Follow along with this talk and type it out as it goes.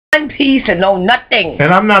one piece and no nothing.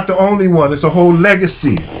 And I'm not the only one. It's a whole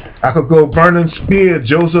legacy. I could go Vernon Spear,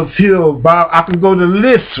 Joseph Hill, Bob. I could go the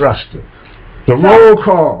list, Rasta. The roll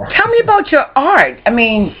call. Tell me about your art. I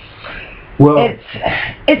mean, well,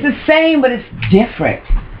 it's the same, but it's different.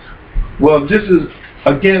 Well, this is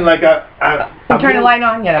again like I turn the light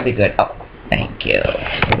on. Yeah, that'd be good. Oh, thank you.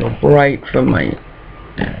 A little bright for my.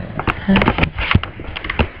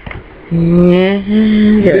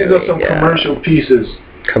 These are some commercial pieces.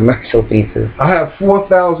 Commercial pieces. I have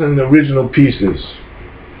 4,000 original pieces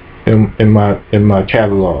in my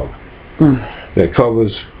catalog that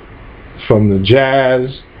covers from the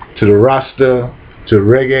jazz to the Rasta to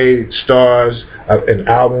reggae stars and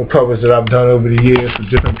album covers that I've done over the years for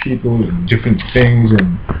different people and different things,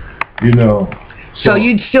 and you know. So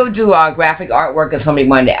you'd still do graphic artwork if somebody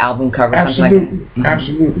wanted the album cover? Absolutely, like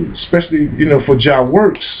absolutely. Especially for Ja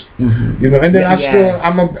Works, you know. And then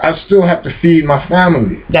I still have to feed my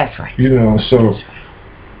family. That's right. So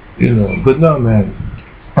but no, man.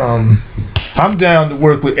 I'm down to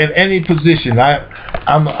work with in any position.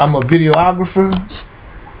 I'm a videographer.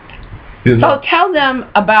 So tell them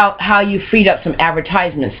about how you freed up some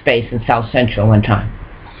advertisement space in South Central one time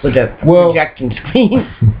with a projecting screen.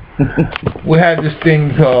 We had this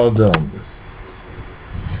thing called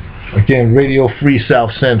again, Radio Free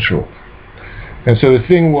South Central, and so the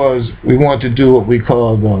thing was we wanted to do what we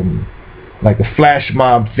called like a flash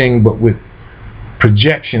mob thing, but with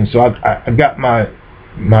projection. So I got my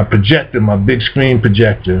projector, my big screen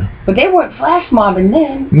projector. But they weren't flash mobbing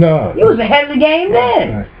then. No. You was ahead of the game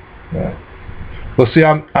then. Right. Well, see,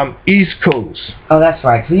 I'm East Coast. Oh, that's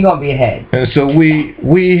right. So you're gonna be ahead. And so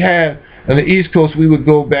we had. On the East Coast, we would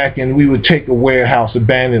go back and we would take a warehouse,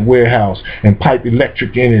 abandoned warehouse, and pipe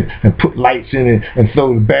electric in it and put lights in it and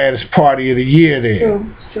throw the baddest party of the year there.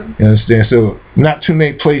 Sure. You understand? So not too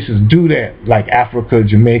many places do that, like Africa,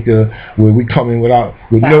 Jamaica, where we come in with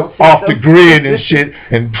no off the grid and shit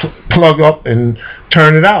and plug up and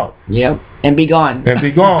turn it out. Yep, and be gone. And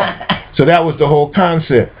be gone. So that was the whole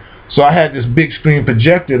concept. So I had this big screen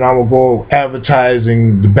projector, and I would go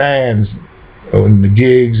advertising the bands and the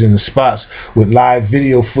gigs and the spots with live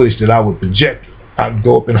video footage that I would project. I'd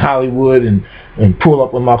go up in Hollywood and pull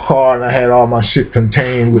up in my car, and I had all my shit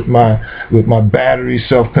contained with my battery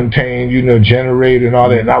self-contained, generator and all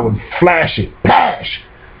that, and I would flash it,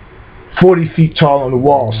 40 feet tall on the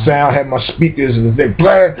wall. Sound, had my speakers and they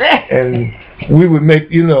blare, and we would make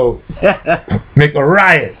make a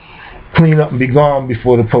riot, clean up and be gone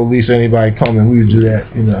before the police or anybody come, and we would do that,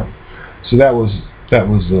 So that was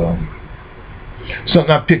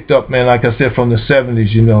something I picked up, man, like I said, from the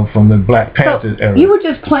 70s, from the Black Panther era. You were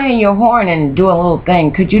just playing your horn and doing a little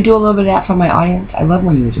thing. Could you do a little bit of that for my audience? I love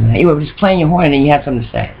when you were doing that. You were just playing your horn and then you had something to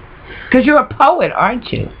say. Because you're a poet,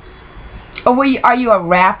 aren't you? Or are you a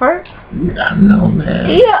rapper? No, man.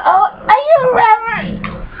 Are you a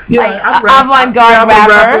rapper? Yeah, I'm avant-garde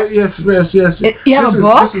rapper. Yes. You have a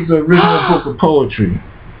book? This is an original book of poetry.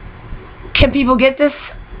 Can people get this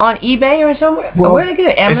on eBay or somewhere? Well, where do they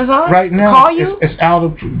get it? Amazon? Right now, call you? It's out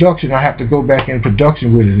of production. I have to go back in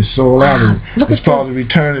production with it. It's sold out. It's called The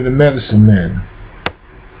Return of the Medicine Man.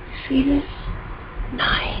 See this?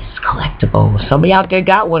 Nice. Collectible. Somebody out there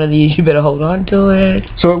got one of these. You better hold on to it.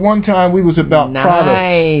 So at one time, we was about products.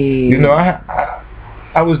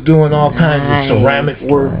 I was doing all kinds of ceramic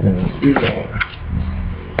work and,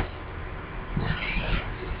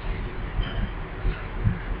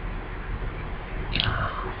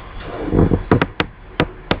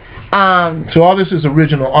 So all this is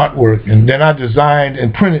original artwork, and then I designed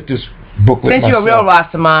and printed this booklet Since myself. you're a real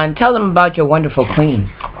Rastaman, tell them about your wonderful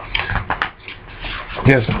queen.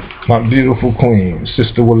 Yes, my beautiful queen,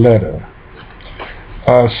 Sister Willetta.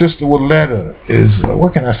 Sister Willetta is,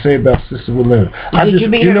 what can I say about Sister Willetta? Did you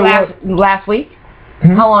meet her last week?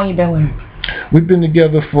 How long you been with her? We've been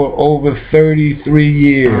together for over 33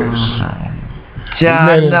 years. We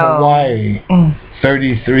met in Hawaii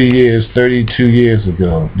 33 years, 32 years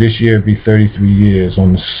ago. This year it'll be 33 years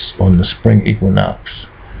on the spring equinox.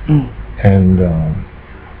 And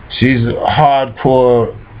she's a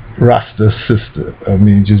hardcore Rasta sister. I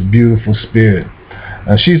mean, just beautiful spirit.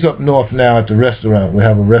 She's up north now at the restaurant. We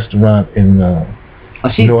have a restaurant in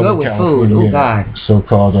she's Northern good with California, food. Oh, God.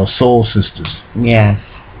 So-called Soul Sisters. Yes.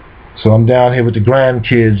 So I'm down here with the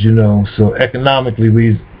grandkids, So economically,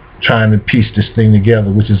 we trying to piece this thing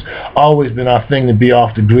together, which has always been our thing, to be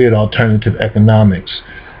off the grid, alternative economics.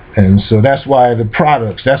 And so that's why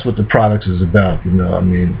that's what the products is about, I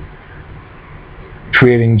mean,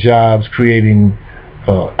 creating jobs, creating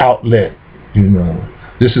outlet,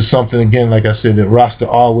 This is something, again, like I said, that Rasta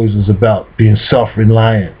always was about, being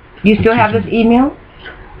self-reliant. You still have this email?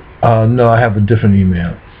 No, I have a different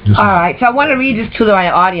email. Alright, so I want to read this to my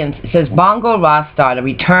audience. It says, Bongo Rasta, the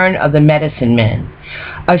return of the medicine men.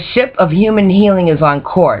 A ship of human healing is on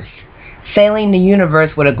course, sailing the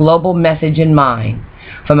universe with a global message in mind.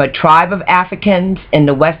 From a tribe of Africans in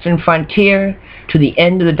the western frontier to the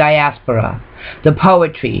end of the diaspora, the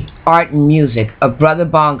poetry, art, and music of Brother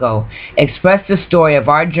Bongo express the story of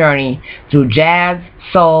our journey through jazz,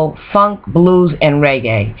 soul, funk, blues, and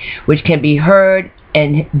reggae, which can be heard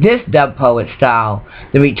in this dub poet style,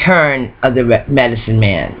 The Return of the Medicine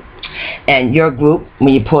Man. And your group,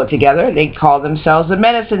 when you pull it together, they call themselves the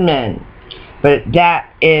Medicine Men. But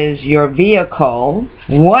that is your vehicle,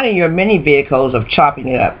 one of your many vehicles of chopping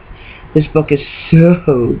it up. This book is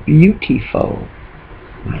so beautiful.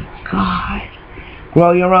 My God.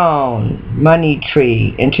 Grow Your Own, Money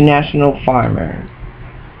Tree, International Farmer.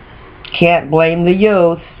 Can't blame the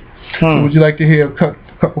youth. So would you like to hear a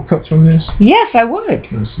couple cuts from this? Yes, I would.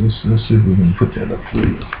 Let's see if we can put that up for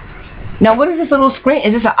you. Now, what is this little screen?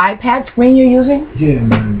 Is this an iPad screen you're using? Yeah,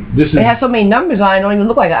 man. It has so many numbers on it. It don't even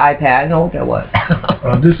look like an iPad. I don't know what that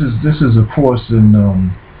was. This is a course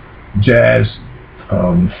in jazz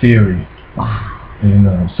theory.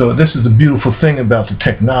 And so this is the beautiful thing about the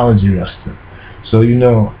technology, Rustin. So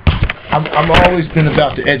I've always been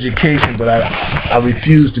about the education, but I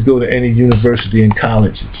refuse to go to any university and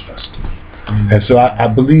colleges, Rustin. And so I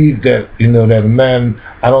believe that that a man,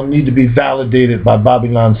 I don't need to be validated by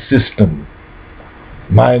Babylon's system.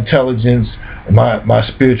 My intelligence, my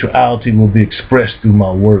spirituality will be expressed through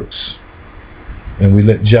my works, and we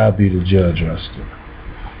let Jah be the judge, Rustin.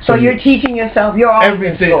 So you're teaching yourself. You're always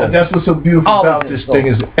everything. In school. That's what's so beautiful about this thing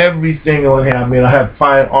is everything on here. I mean, I have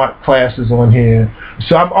fine art classes on here,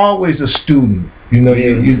 so I'm always a student.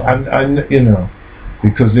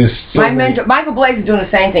 Because there's so my mentor, Michael Blaze, is doing the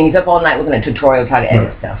same thing. He's up all night looking at tutorials how to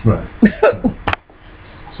edit stuff. Right.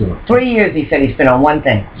 So 3 years he said he spent on one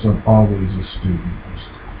thing. So I'm always a student.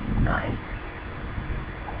 Nice.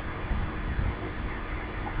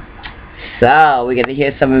 So we're gonna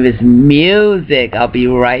hear some of his music. I'll be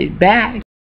right back.